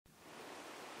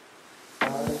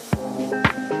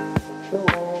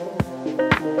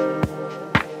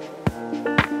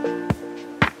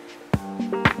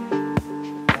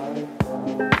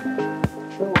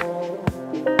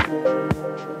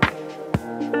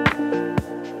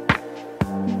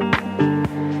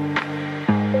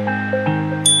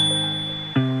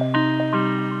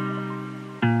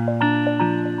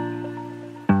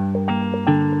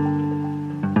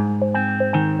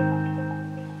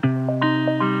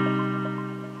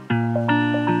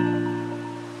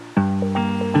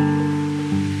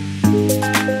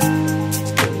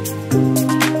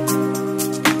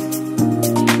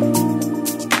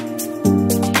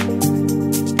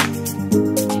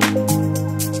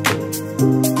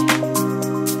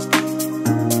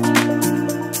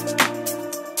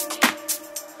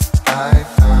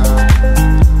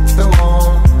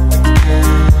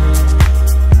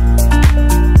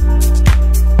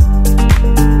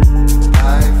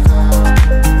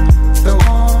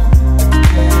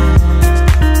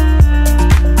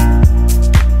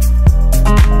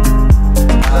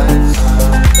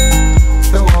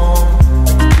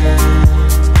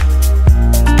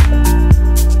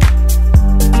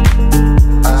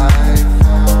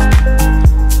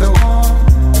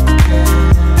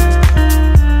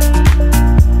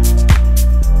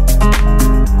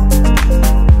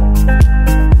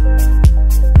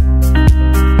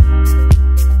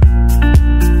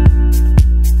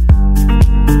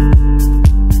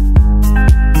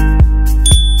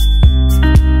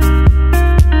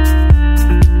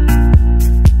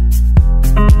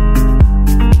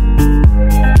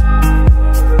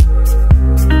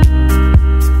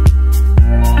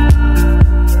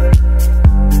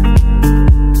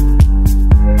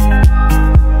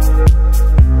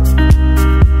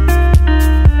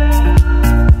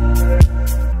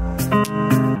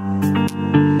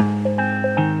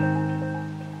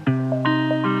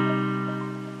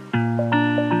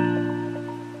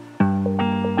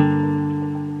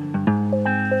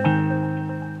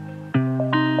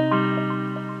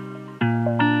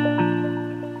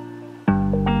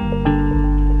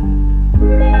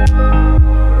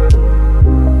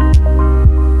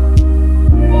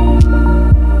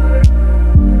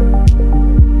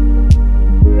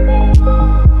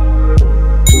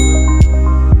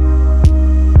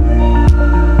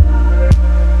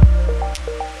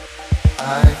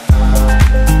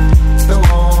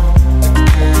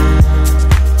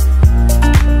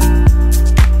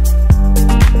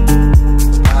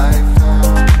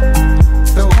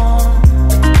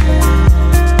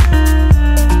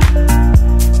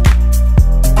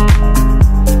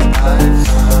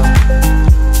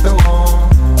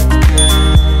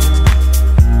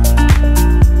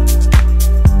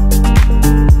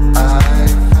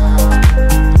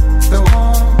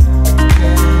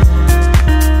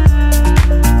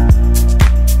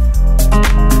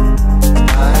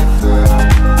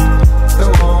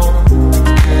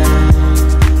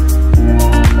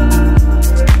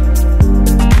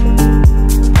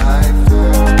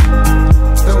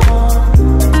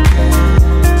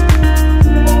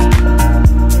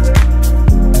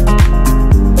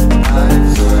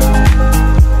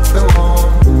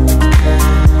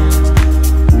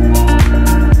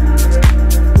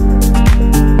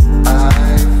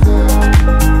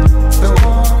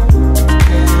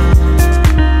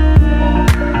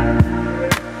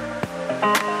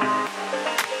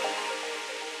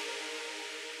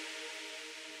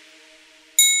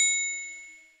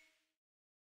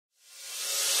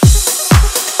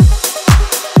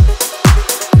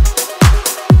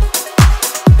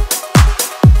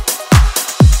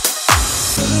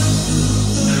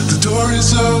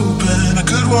is open, I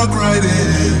could walk right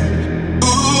in.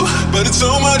 Ooh, but it's so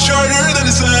much harder than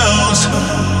it sounds.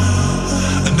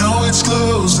 I know it's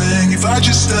closing if I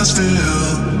just stand still.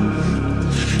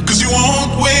 Cause you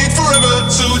won't wait forever,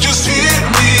 so just hear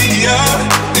me out.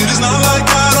 It is not like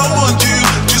I don't want you,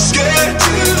 just scared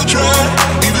to try.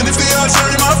 Even if the odds are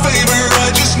in my favor,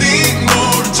 I just need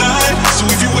more time. So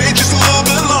if you wait just a little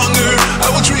bit longer,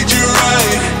 I will treat you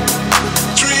right.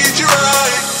 Treat you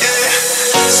right, yeah.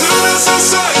 Soon as I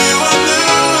saw you, I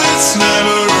knew it's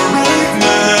never right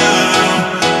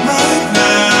now. Right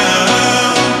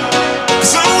now. Cause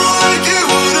someone like you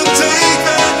wouldn't take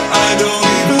that. I don't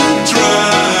even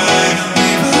try.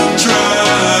 Even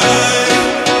try.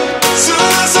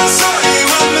 Soon as I saw you,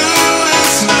 I knew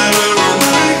it's never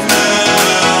right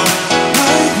now.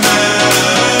 Right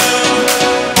now.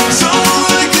 Someone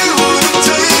like you wouldn't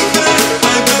take that.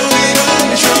 I don't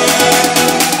even try.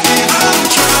 Even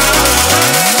try.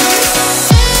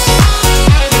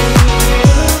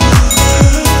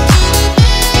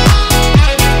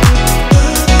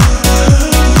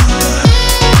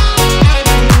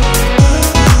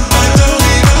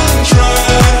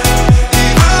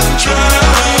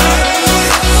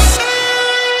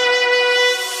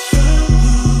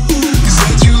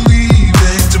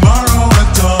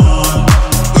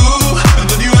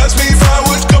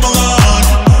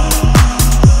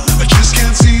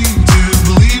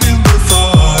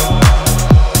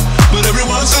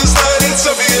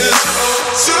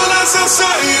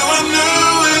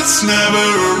 Never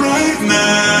right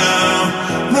now,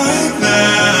 right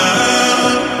now.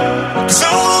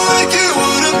 Someone like you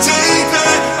wouldn't take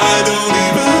that. I don't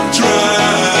even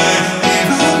try,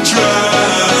 even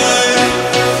try.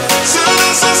 Soon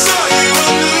as I saw you, I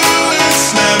knew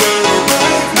it's never right.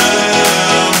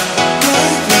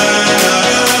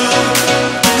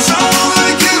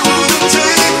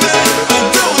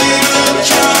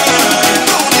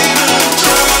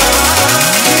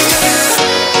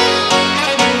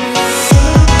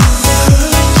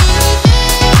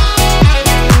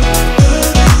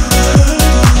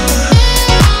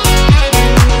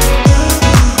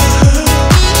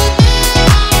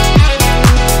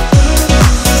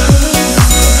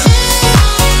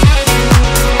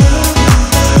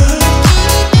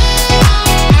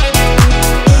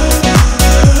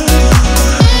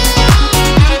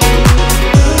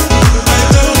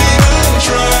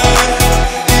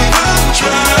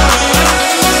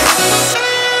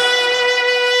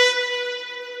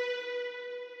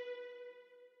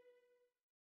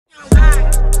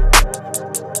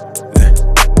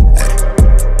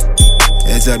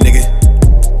 up, nigga.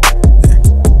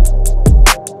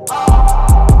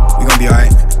 We gon' be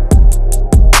alright.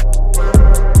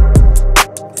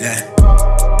 Yeah.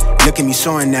 Look at me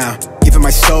soaring now. Giving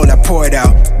my soul, I pour it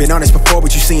out. Been honest before,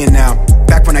 what you seeing now.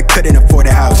 Back when I couldn't afford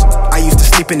a house, I used to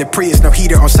sleep in the Prius, no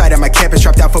heater on site at my campus.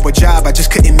 Dropped out for a job, I just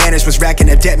couldn't manage. Was racking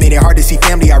up debt, made it hard to see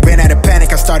family. I ran out of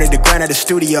panic, I started to grind at the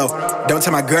studio. Don't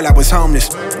tell my girl I was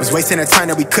homeless. Was wasting the time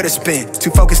that we could've spent.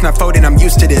 Too focused, not folding, I'm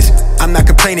used to this. I'm not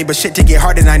complaining, but shit to get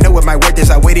hard, and I know what my worth is.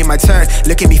 I waited my turn,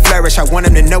 look at me flourish. I want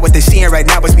them to know what they seeing right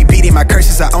now is me beating my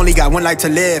curses. I only got one life to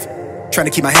live, trying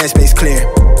to keep my headspace clear.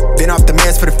 Been off the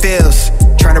meds for the feels,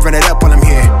 trying to run it up while I'm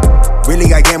here.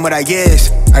 Really, I am what I is.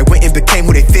 I went and became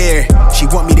who they fear. She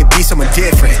want me to be someone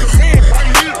different.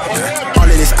 All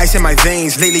of this ice in my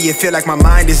veins. Lately, it feel like my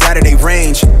mind is out of their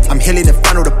range. I'm healing to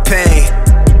funnel the pain.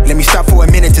 Let me stop for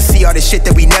a minute to see all the shit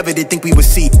that we never did think we would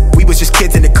see. We was just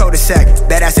kids in the cul-de-sac,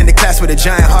 badass in the class with a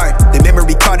giant heart. The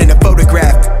memory caught in a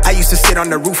photograph. I used to sit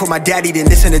on the roof with my daddy, then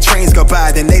listen to trains go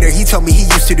by. Then later, he told me he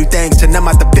used to do things to numb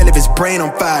out the feel of his brain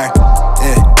on fire.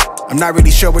 Yeah. I'm not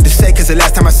really sure what to say, cause the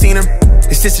last time I seen him,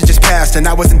 his sister just passed and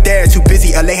I wasn't there. Too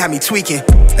busy, LA had me tweaking.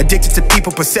 Addicted to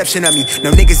people perception of me.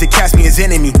 No niggas that cast me as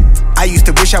enemy. I used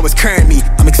to wish I was current me.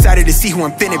 I'm excited to see who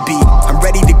I'm finna be. I'm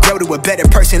ready to grow to a better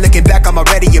person. Looking back, I'm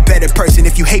already a better person.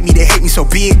 If you hate me, then hate me, so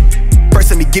be it.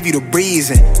 First, let me give you the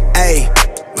reason. Ayy,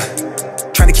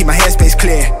 trying to keep my headspace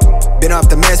clear. Been off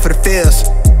the meds for the feels,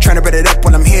 trying to run it up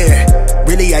while I'm here.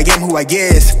 Really, I am who I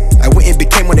is. I went and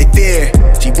became what they fear.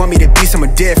 She want me to be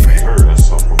someone different.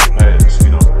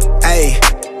 Ayy,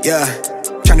 yeah,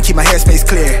 trying to keep my headspace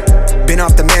clear. Been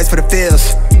off the meds for the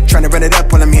feels, trying to run it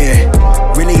up while I'm here.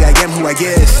 Really, I am who I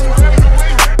is.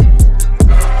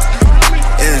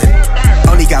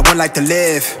 Yeah, only got one life to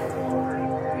live.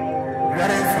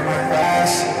 Ready for my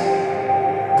rise,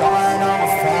 going on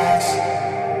fast,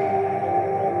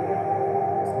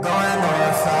 going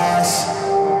on fast,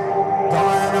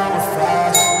 going on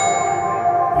fast.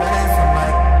 Ready for my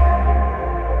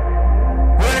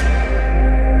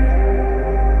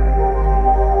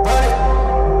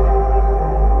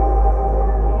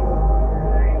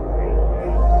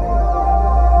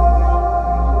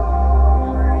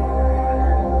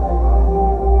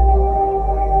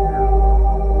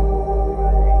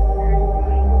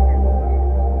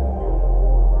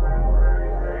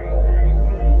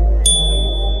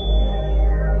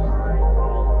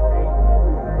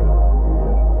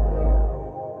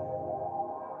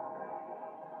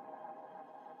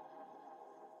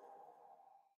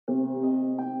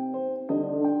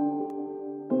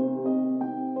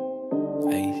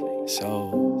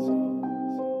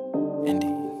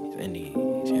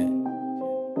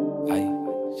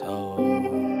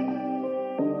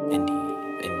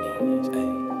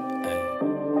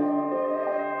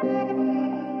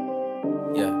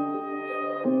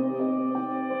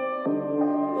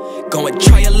Go and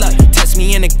try your luck, test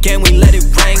me in again, we let it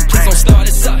rain. Please don't start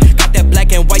us up, got that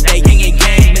black and white, that yin and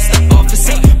yang. Mr.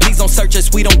 Officer, please don't search us,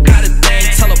 we don't got a thing.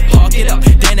 Tell her park it up,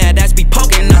 then that ass be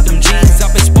poking out them jeans.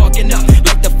 I've been sparking up,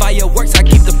 like the fireworks, I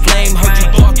keep the flame. Heard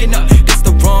you barking up, this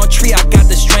the wrong tree, I got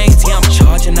the strings. Yeah, I'm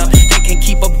charging up, they can't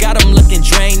keep up, got them looking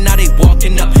drained. Now they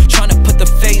walking up, trying to put the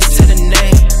face to the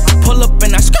name. I pull up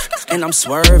and I and I'm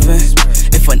swerving.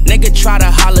 If a nigga try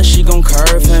to holler, she gon'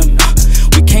 curve him.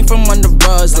 We came from under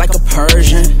buzz like a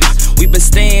Persian. We been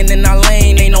staying in our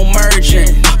lane, ain't no merging.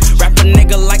 Wrap a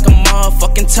nigga like a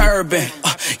motherfucking turban.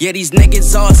 Yeah, these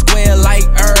niggas all square like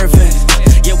Irvin.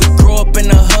 Yeah, we grew up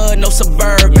in the hood, no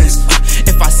Suburbans.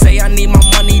 If I say I need my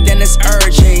money, then it's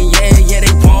urgent. Yeah,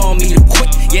 they want me to quit.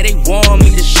 Yeah, they want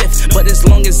me to shift. But as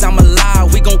long as I'm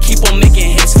alive, we gon' keep on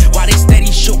making hits. While they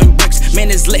steady shooting bricks,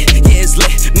 man, it's lit. Yeah, it's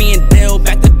lit. Me and Dale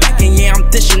back to back, and yeah, I'm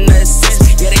dishing the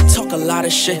assist. Yeah, they talk a lot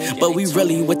of shit, but we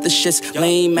really with the shits.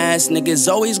 Lame ass niggas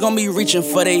always gonna be reaching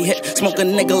for they hit. Smoke a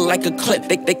nigga like a clip.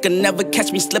 They can never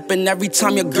catch me slipping. Every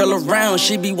time your girl around,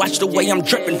 she be watch the way I'm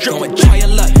dripping. Go and try your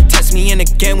luck, test me in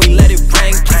again, we let it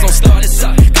rain. Please don't start us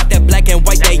up, got that black and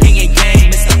white, that yin and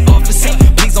yang. Mr. Officer,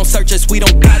 please don't search us, we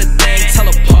don't got a thing. Tell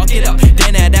her park it up,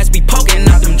 then that ass be poking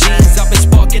out them jeans. I've been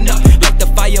sparking up, like the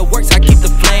fireworks, I keep the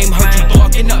flame. Heard you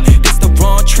barking up, this the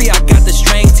wrong tree, I got the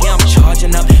strings. Yeah, I'm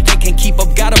charging up, they can't keep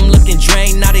up, got them looking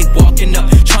drained. Now they walking up,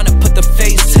 trying to put the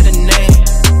face to the name.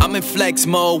 I'm in flex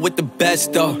mode with the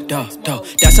best, though.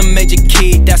 That's a major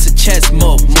key, that's a chess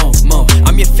move.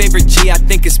 I'm your favorite G, I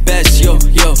think it's best, yo.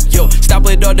 Stop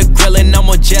with all the grilling, I'm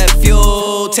on jet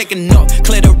fuel. Taking off,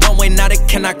 clear the runway, now they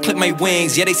cannot clip my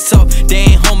wings. Yeah, they soft, they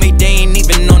ain't homie, they ain't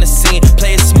even on the scene.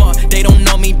 Play it smart, they don't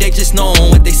know me, they just know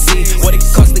what they see. What it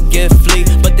costs to get flea,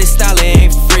 but this style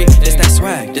ain't free. This that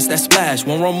swag, this that splash,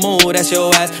 won't on Romu, that's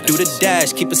your ass. Do the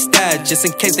dash, keep a stash, just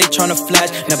in case they tryna flash.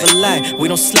 Never lag, we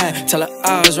don't slack, tell her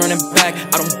I was running back.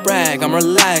 I don't brag, I'm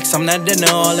relaxed, I'm not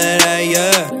into all of that,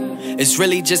 yeah. It's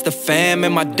really just the fam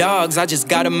and my dogs, I just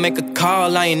gotta make a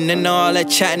call. I ain't into all that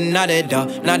chatting, not at all,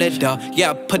 not at all.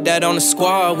 Yeah, I put that on the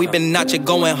squad, we been out here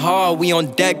going hard. We on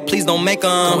deck, please don't make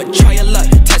 'em. Go and try your luck,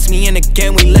 test me in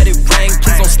again, we let it rain.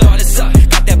 Please don't start us up,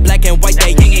 got that black and white, that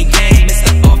yin and yang.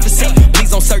 Mr. Officer, please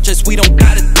don't search us, we don't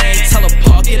got a thing. Tell her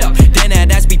park it up, then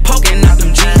that ass be poking out.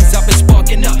 Them jeans up and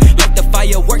sparking up, like the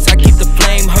fireworks, I keep the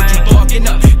flame. Heard you barking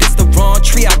up, this the wrong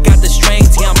tree, I got the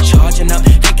strings. Yeah, I'm charging up,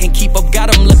 they can't keep up,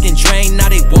 got them looking drained. Now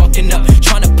they walking up,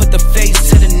 trying to put the face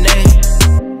to the name.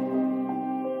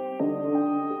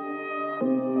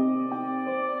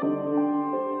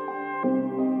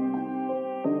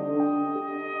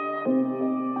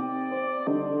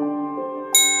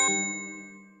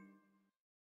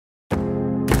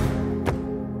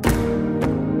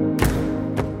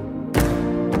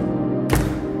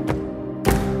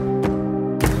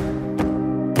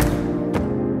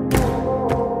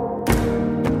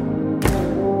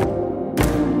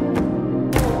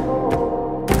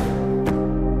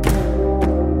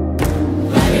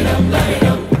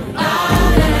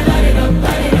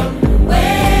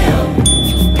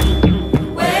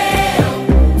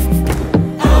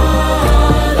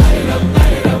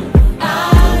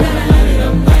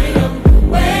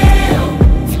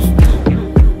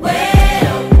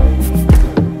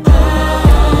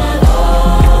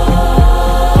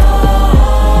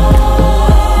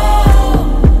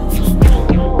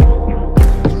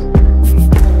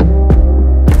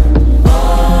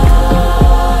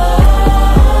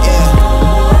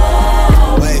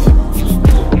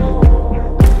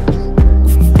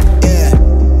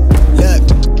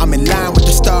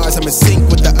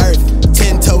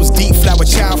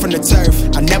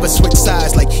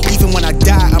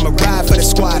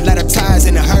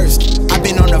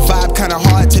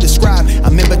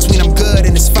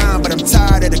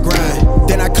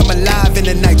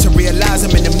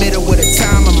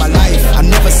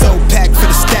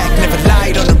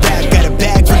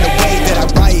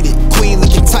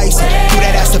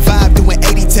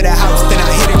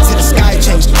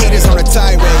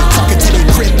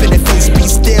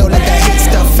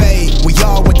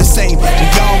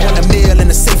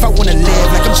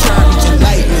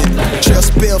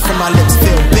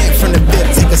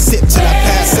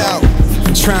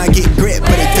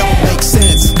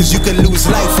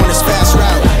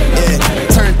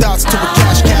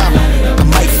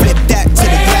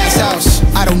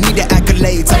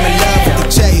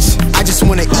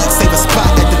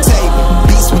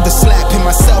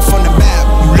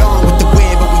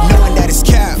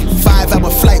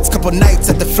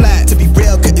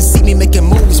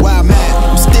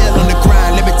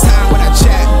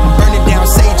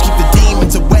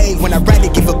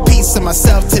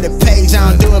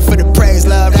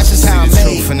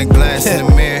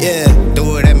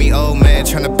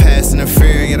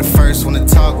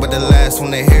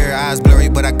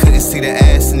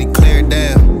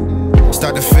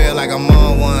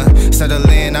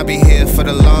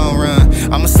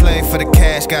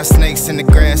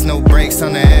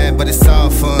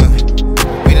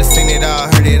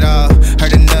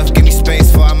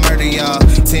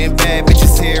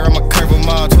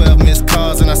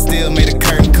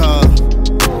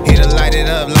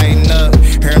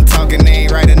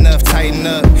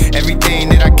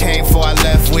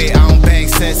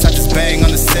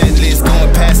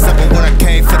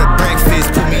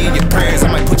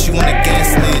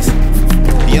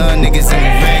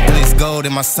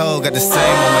 My soul got the same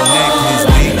on my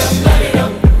necklace, bitch.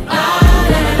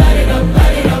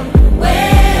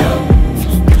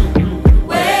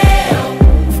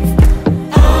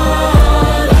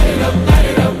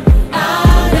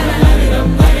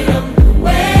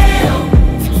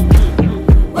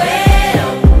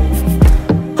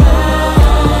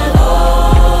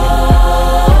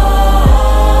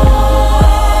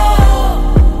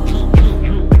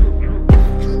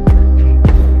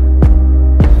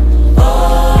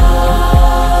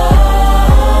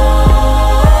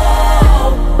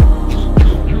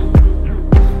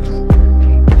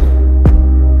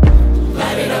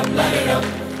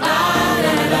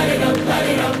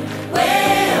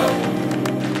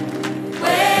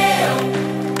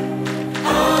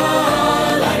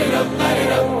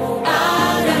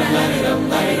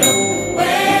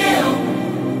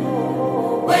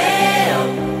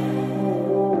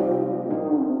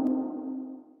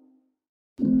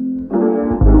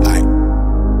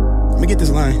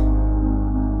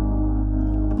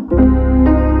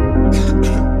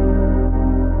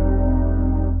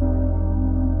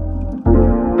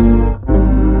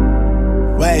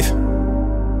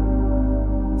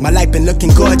 My life been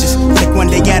looking gorgeous. Take one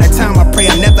day at a time, I pray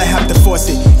I never have to force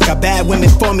it. Got bad women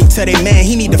for me, tell they man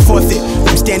he need to forfeit.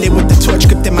 I'm standing with the torch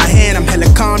gripped in my hand, I'm hella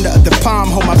calm, the other palm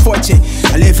hold my fortune.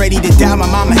 I live ready to die, my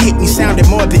mama hate me sounding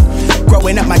morbid.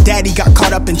 Growing up, my daddy got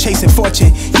caught up in chasing fortune.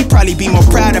 He'd probably be more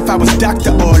proud if I was doctor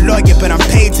or a lawyer, but I'm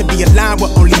paid to be aligned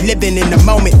with only living in the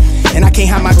moment. And I can't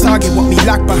hide my target, want me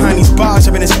locked behind these bars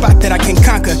or in a spot that I can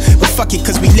conquer. But fuck it,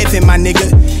 cause we living, my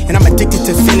nigga. And I'm addicted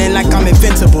to feeling like I'm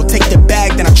invincible. Take the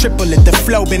bag, then I triple it. The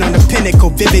flow been on the pinnacle,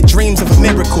 vivid dreams of a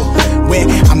miracle. Where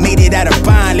I made it out of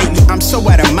bind. Lately I'm so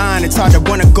out of mind, it's hard to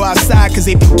wanna go outside cause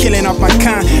they been killing off my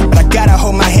kind. But I gotta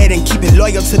hold my head and keep it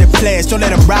loyal to the players. Don't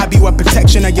let them rob you of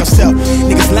protection of yourself.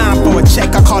 Niggas lying for a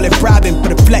check, I call it bribing.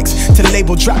 For the flex, to the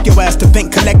label, drop your ass, the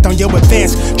bank collect on your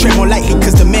advance. Tread more lightly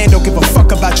cause the man don't give a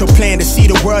fuck about your plan. To see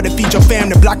the world, to feed your fam,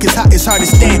 the block is hot, it's hard to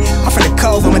stand. I'm from the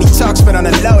cold, when he talks, but on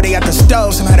the low, they got the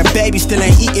stove. Somehow the baby still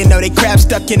ain't eating, though they crab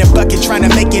stuck in a bucket, trying to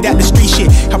make it out the street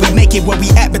shit. How we make it where we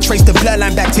at, but trace the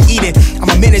bloodline back to Eden. I'm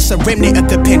a menace, a remnant of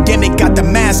the pandemic, got the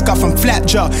mask off, I'm flat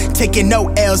jaw, taking no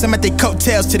L's, I'm at their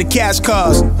coattails to the cash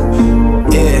cars.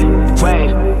 Yeah, right.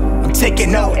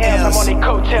 Taking no L's, I'm on their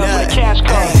coattails with the cash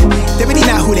cars. They really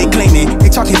not who they claiming. They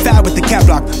talking foul with the cap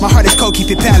lock. My heart is cold,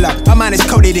 keep it padlocked. My mind is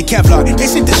coated in Kevlar. They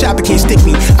sent the shop, but can't stick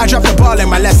me. I dropped the ball in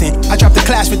my lesson. I dropped the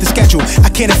class with the schedule. I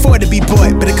can't afford to be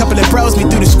bored, but a couple of bros me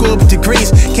through the school with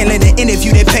degrees. Can't let an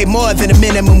interview, they pay more than the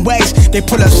minimum wage. They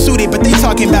pull up suited, but they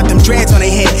talking about them dreads on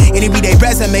their head. And it be their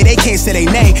resume, they can't say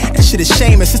their name. That shit is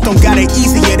shame. A system got it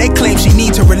easier. They claim she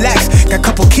need to relax. Got a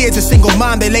couple kids, a single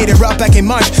mom. They laid her up back in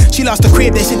March. She lost the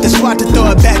crib. They sent the SWAT to throw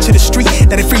her back to the street.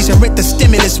 That it freeze and rent the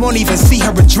stimulus, won't even see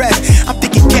her address. I'm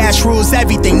thinking cash rules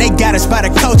everything, they got us by the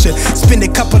culture. Spend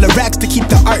a couple of racks to keep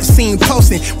the art scene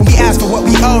posting. When we ask for what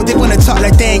we owe, they wanna talk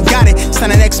like they ain't got it.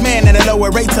 Sign an X-Man at a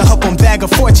lower rate to help them bag a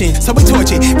fortune. So we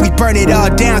torch it, we burn it all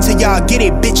down till y'all get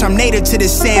it. Bitch, I'm native to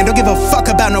this sand, don't give a fuck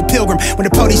about no pilgrim. When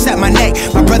the police at my neck,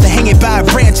 my brother hanging by a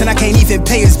branch, and I can't even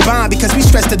pay his bond because we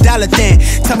stressed the dollar thin.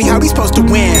 Tell me how we supposed to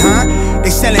win, huh?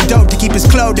 They selling dope to keep us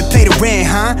clothed to pay the rent,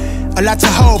 huh? A lot to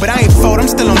hold, but I ain't fold, I'm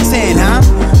still on 10, huh?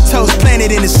 Toes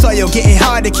planted in the soil, getting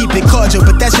hard to keep it cordial,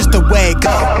 but that's just the way it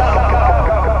goes.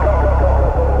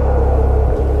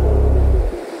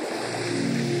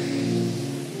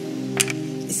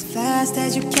 As fast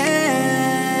as you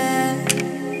can.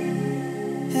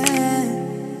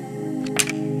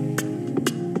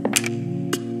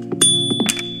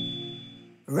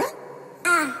 Run.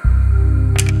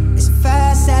 As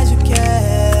fast as you can.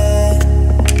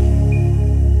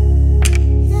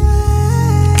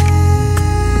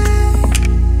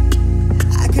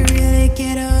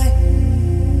 Get away.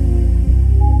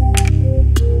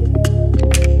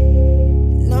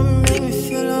 No, make me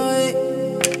feel away.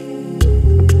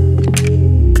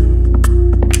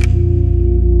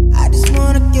 I just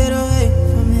wanna get away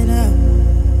from it all.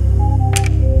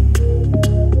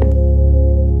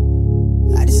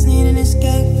 I just need an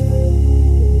escape.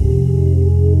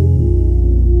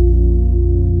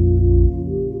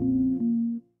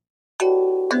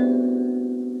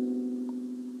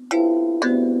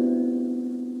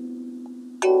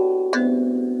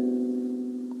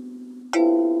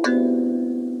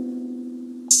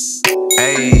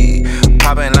 Ayy,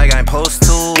 poppin' like I'm supposed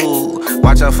to.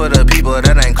 Watch out for the people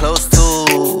that ain't close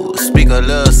to. Speak a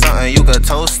little something you could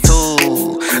toast to.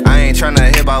 I ain't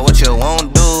tryna hear about what you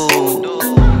won't do.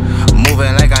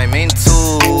 Moving like I'm into.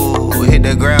 Hit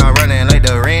the ground running like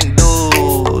the rent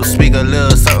do. Speak a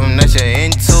little something that you're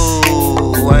into.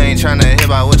 I ain't tryna hear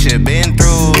about what you been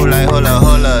through. Like hold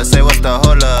up, say what's the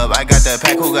hold up. I got the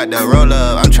pack, who got the roll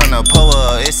up? I'm tryna pull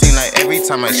up. It seem like every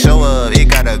time I show up, it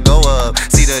gotta go up.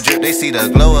 See the drip, they see the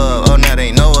glow up. Oh, now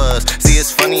they know us. See,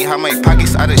 it's funny how my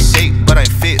pockets out of shape, but I'm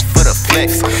fit for the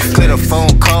flex. Clear the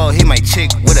phone call, hit my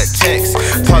chick with a text.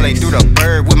 Parlay through the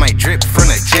bird with my drip from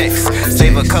the jets.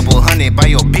 Save a couple hundred, buy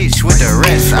your bitch with the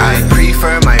rest. I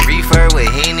prefer my reefer with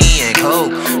Henny and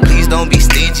Coke. Please don't be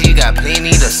stingy, got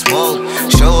plenty to smoke.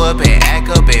 Show up and act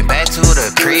up and back to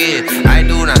the crib. I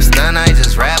do not stun, I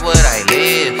just rap what I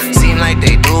live. Seem like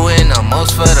they doing the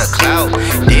most for the clout.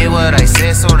 Did what I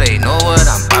said so they know what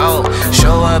I'm about.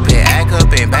 Show up and act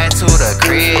up and back to the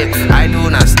crib. I do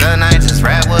not stun, I just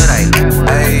rap what I live.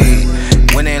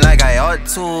 Ayy, winning like I ought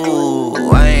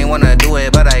to. I ain't wanna do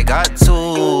it, but I got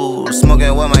to.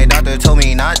 Smoking what my doctor told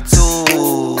me not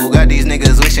to. Got these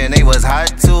niggas wishing they was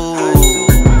hot too.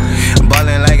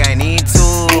 Ballin' like I need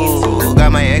to.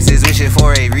 Got my exes wishing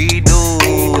for a redo.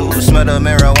 Smell the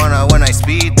marijuana when I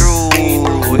speed through.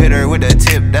 Hit her with a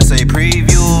tip, that's a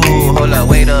preview. Hold up,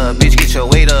 wait up, bitch, get your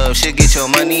weight up. up. Shit get your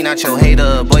money, not your hate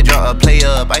up. Boy, draw a play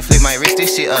up. I flip my wrist,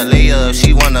 this shit a layup.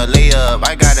 She wanna lay up.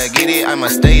 I gotta get it, I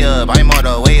must stay up. I'm all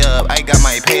the way up. I got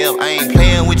my pay up. I ain't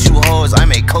playing with you hoes,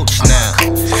 I'm a coach now.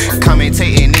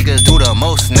 Commentating niggas do the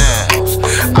most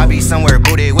now. I be somewhere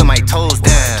booted with my toes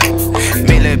down.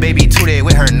 Made little baby tooted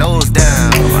with her nose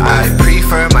down. I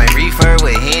prefer my reefer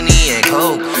with Henny and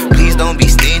Coke. Please don't be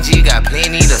stingy, got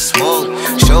plenty to smoke.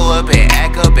 Show up and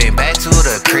act up and back to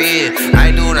the crib.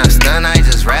 I do not stun, I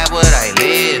just rap what I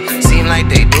live. Seem like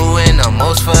they doing the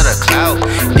most for the clout.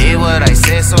 Did what I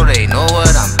said so they know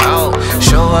what I'm about.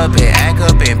 Show up and act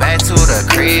up and back to the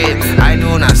crib. I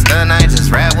do not stun, I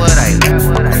just rap what I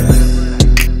live.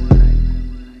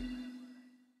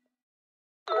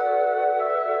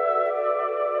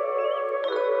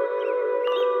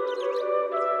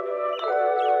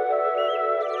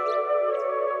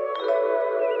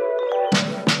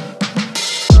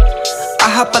 I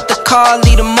hop out the car,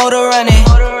 leave the motor running.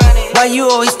 Why you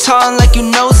always talking like you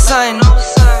know something?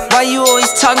 Why you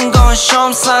always talking, gon' show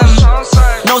 'em something?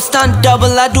 No stunt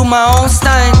double, I do my own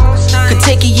stunt. Could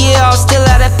take a year, I'll still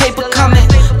have that paper coming.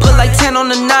 Put like 10 on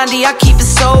the 90, I keep it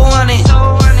so on it.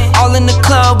 All in the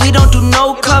club, we don't do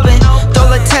no clubbing. Throw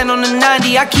like 10 on the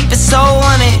 90, I keep it so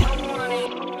on it.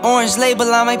 Orange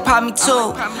label, I might pop me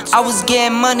too. I was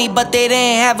getting money, but they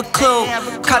didn't have a clue.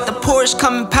 Caught the Porsche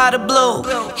coming powder blue.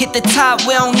 Hit the top,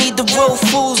 we don't need the roof.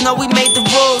 Fools know we made the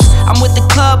rules. I'm with the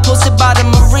club, posted by the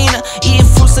marina. Eating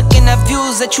fruits, looking at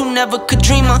views that you never could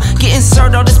dream of. Getting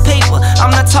served all this paper,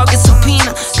 I'm not talking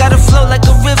subpoena. Gotta flow like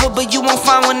a river, but you won't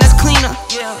find one that's cleaner.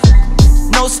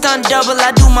 No stunt double,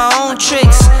 I do my own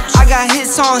tricks. I got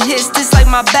hits on hits, this like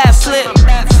my bat flip.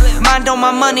 Mind on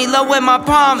my money, low where my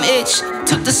palm itch.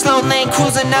 Took the slow lane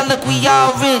cruising, now look we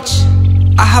all rich.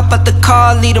 I hop out the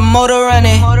car, leave the motor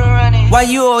running. Why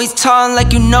you always talking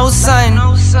like you know something?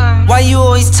 Why you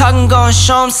always talking, gon'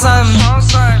 show 'em something?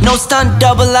 No stunt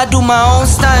double, I do my own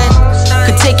stunt.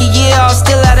 Could take a year, I'll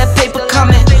still have that paper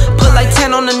coming. Put like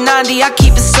 10 on the 90, I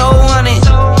keep it so on it.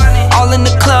 All in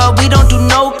the club, we don't do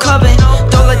no clubbing.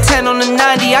 Throw like 10 on the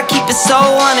 90, I keep it so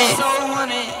on it.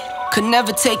 Could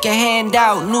never take a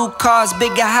handout. New cars,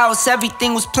 bigger house,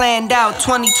 everything was planned out.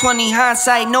 2020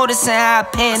 hindsight, noticing how I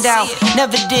panned out.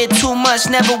 Never did too much,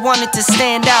 never wanted to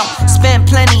stand out. Spent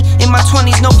plenty, in my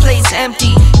 20s, no place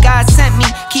empty. God sent me,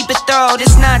 keep it thorough,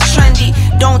 this not trendy.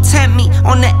 Don't tempt me,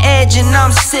 on the edge and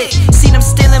I'm sick. See them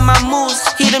stealing my moves,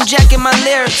 hear them jacking my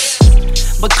lyrics.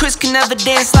 But Chris can never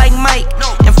dance like Mike,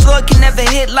 and Floyd can never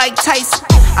hit like Tyson.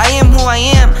 I am who I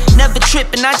am, never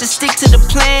tripping, I just stick to the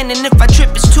plan. And if I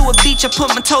trip, it's to a beach, I put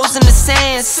my toes in the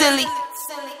sand. Silly.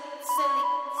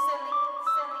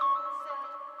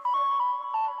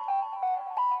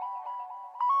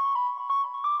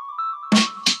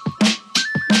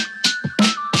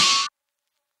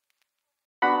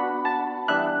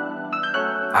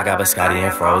 I got biscotti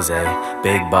and froze.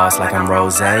 Big boss like I'm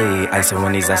Rose. Ice and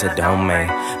Wendy's, that's a domain.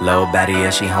 Lil' baddie, yeah,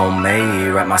 she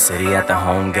homemade. Rep my city at the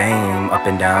home game. Up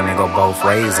and down and go both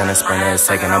ways. And the sprinter is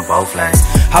taking up both lanes.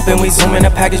 Hoppin', we zooming,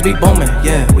 the package be booming.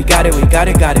 Yeah, we got it, we got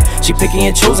it, got it. She picky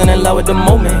and choosing in love with the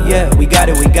moment. Yeah, we got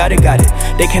it, we got it, got it.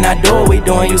 They cannot do what we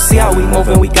doing, you see how we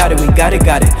moving. We got it, we got it,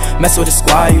 got it. Mess with the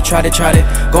squad, you try to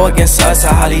go against us,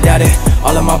 I highly doubt it.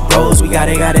 All of my bros, we got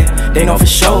it, got it. They know for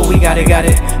sure, we got it, got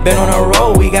it. Been on the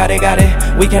road, we got it, got it.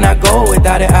 We cannot go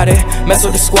without it, out it. Mess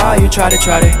with the squad, you try to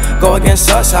go against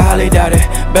us, I highly doubt it.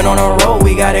 Been on the road,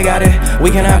 we got it, got it. We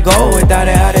cannot go without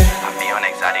it, out it. I be on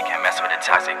exotic, can't mess with the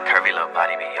toxic. Curvy little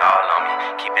body be all on me.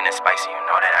 Keeping it spicy, you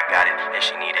know that I got it. If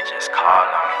she need it, just call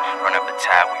on me. Run up a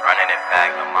tab, we running it back.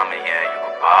 But mama, yeah, you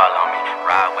can ball on me.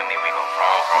 Ride with me, we gon'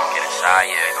 vroom, get inside,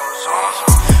 yeah, it goes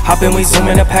on. Hoppin', we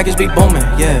zooming, the package be booming.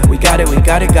 Yeah, we got it, we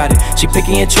got it, got it. She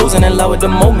picky and choosing in love with the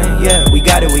moment. Yeah, we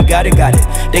got it, we got it, got it.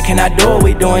 They cannot do what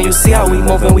we doing, you see how we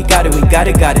moving. We got it, we got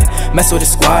it, got it. Mess with the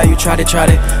squad, you try to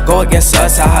go against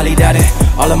us, I highly doubt it.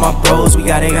 All of my bros, we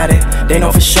got it, got it. They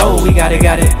know for sure, we got it,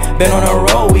 got it. Been on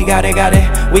the road, we got it, got it.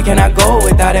 We cannot go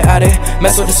without it, out it.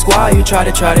 Mess with the squad, you try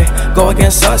to go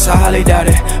against us, I highly doubt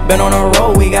it. Been on the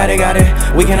road, we got it, got it.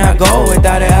 We cannot go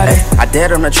without it, out it. I dare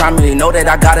them to try me, they know that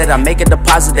I got it. I make a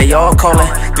deposit, they all callin'.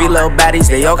 3 little baddies,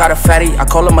 they all got a fatty. I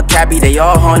call them a cabbie, they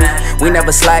all horny. We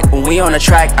never slack when we on the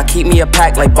track. I keep me a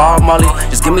pack like Bob Marley.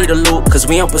 Just give me the loot, cause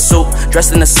we on pursuit.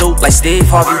 Dressed in a suit like Steve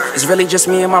Harvey. It's really just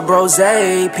me and my bros,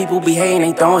 ayy. People be hating,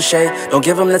 ain't throwing shade. Don't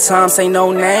give them the time, say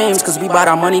no names. Cause we bout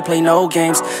our money, play no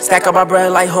games. Stack up our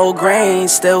bread like whole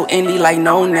grains. Still indie like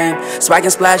no name. Swag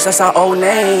and splash, that's our old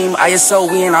name. ISO,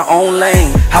 we in our own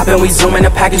lane. Hoppin', we zooming, the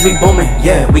package be booming.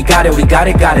 Yeah, we got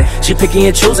it, got it. She picky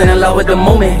and choosing in love with the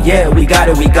moment. movement, yeah, we got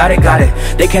it, got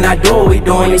it. They cannot do what we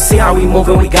doing, you see how we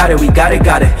moving, we got it,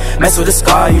 got it. Mess with the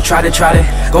scar, you try to.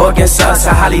 Go against us,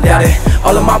 I highly doubt it.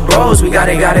 All of my bros, we got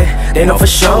it. They know for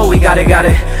sure, we got it.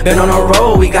 Been on the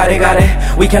road, we got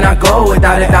it. We cannot go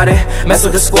without it. Mess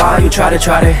with the squad, you try to.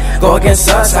 Go against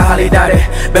us, I highly doubt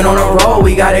it. Been on the road,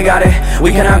 we got it.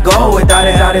 We cannot go without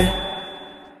it.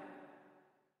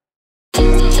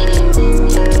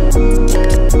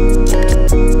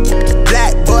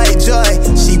 Black boy joy,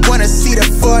 she wanna see the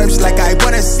Forbes like I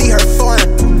wanna see her form.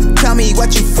 Tell me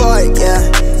what you for, yeah.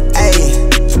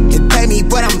 Ayy, you pay me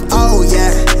but I'm old,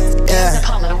 yeah.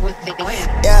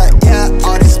 Yeah,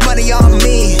 all this money on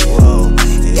me.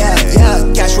 Yeah,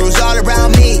 cash rolls all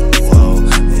around me.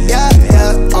 Yeah,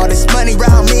 all this money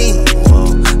around me.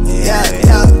 Yeah,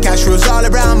 cash rolls all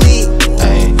around me.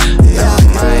 Yeah,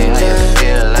 man, how you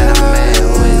feel like a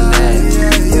man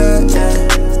with that?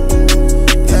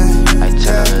 I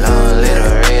took a long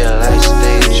little real life,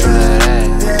 stay true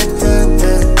to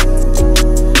that.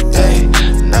 Hey,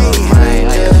 no, man,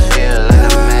 how you feel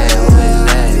like a man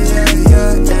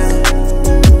with that?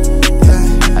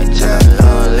 I took a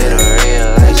long little real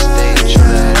life, stay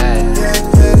true to that.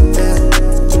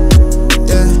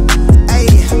 Hey,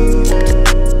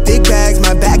 big bags,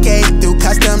 my back ache through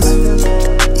customs.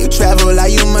 You travel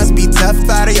like you must be tough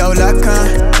out of your luck,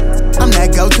 huh? I'm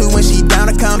that go-to when she down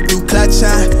to come through clutch,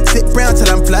 huh? Sit brown till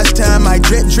I'm flush time. I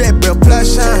drip, real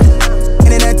plush, huh?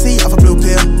 Internet tea off a blue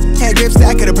pill. Hand grip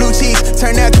stack of the blue cheese.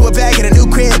 Turn that to a bag in a new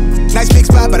crib. Nice big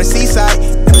spot by the seaside.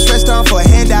 Never stressed on for a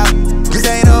handout. Just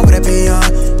ain't on what I be on.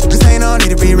 Just ain't on,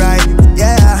 need to be right,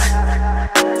 yeah.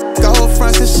 Gold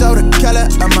fronts to show the color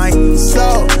of my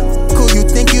soul. Cool you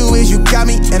think you is, you got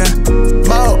me in a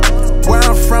mode. Where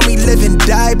I'm from, we live and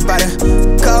die by the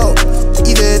code.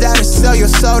 Either that or sell your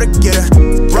soul to get a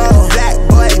roll. Black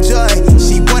boy joy,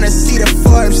 she wanna see the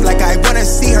Forbes like I wanna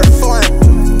see her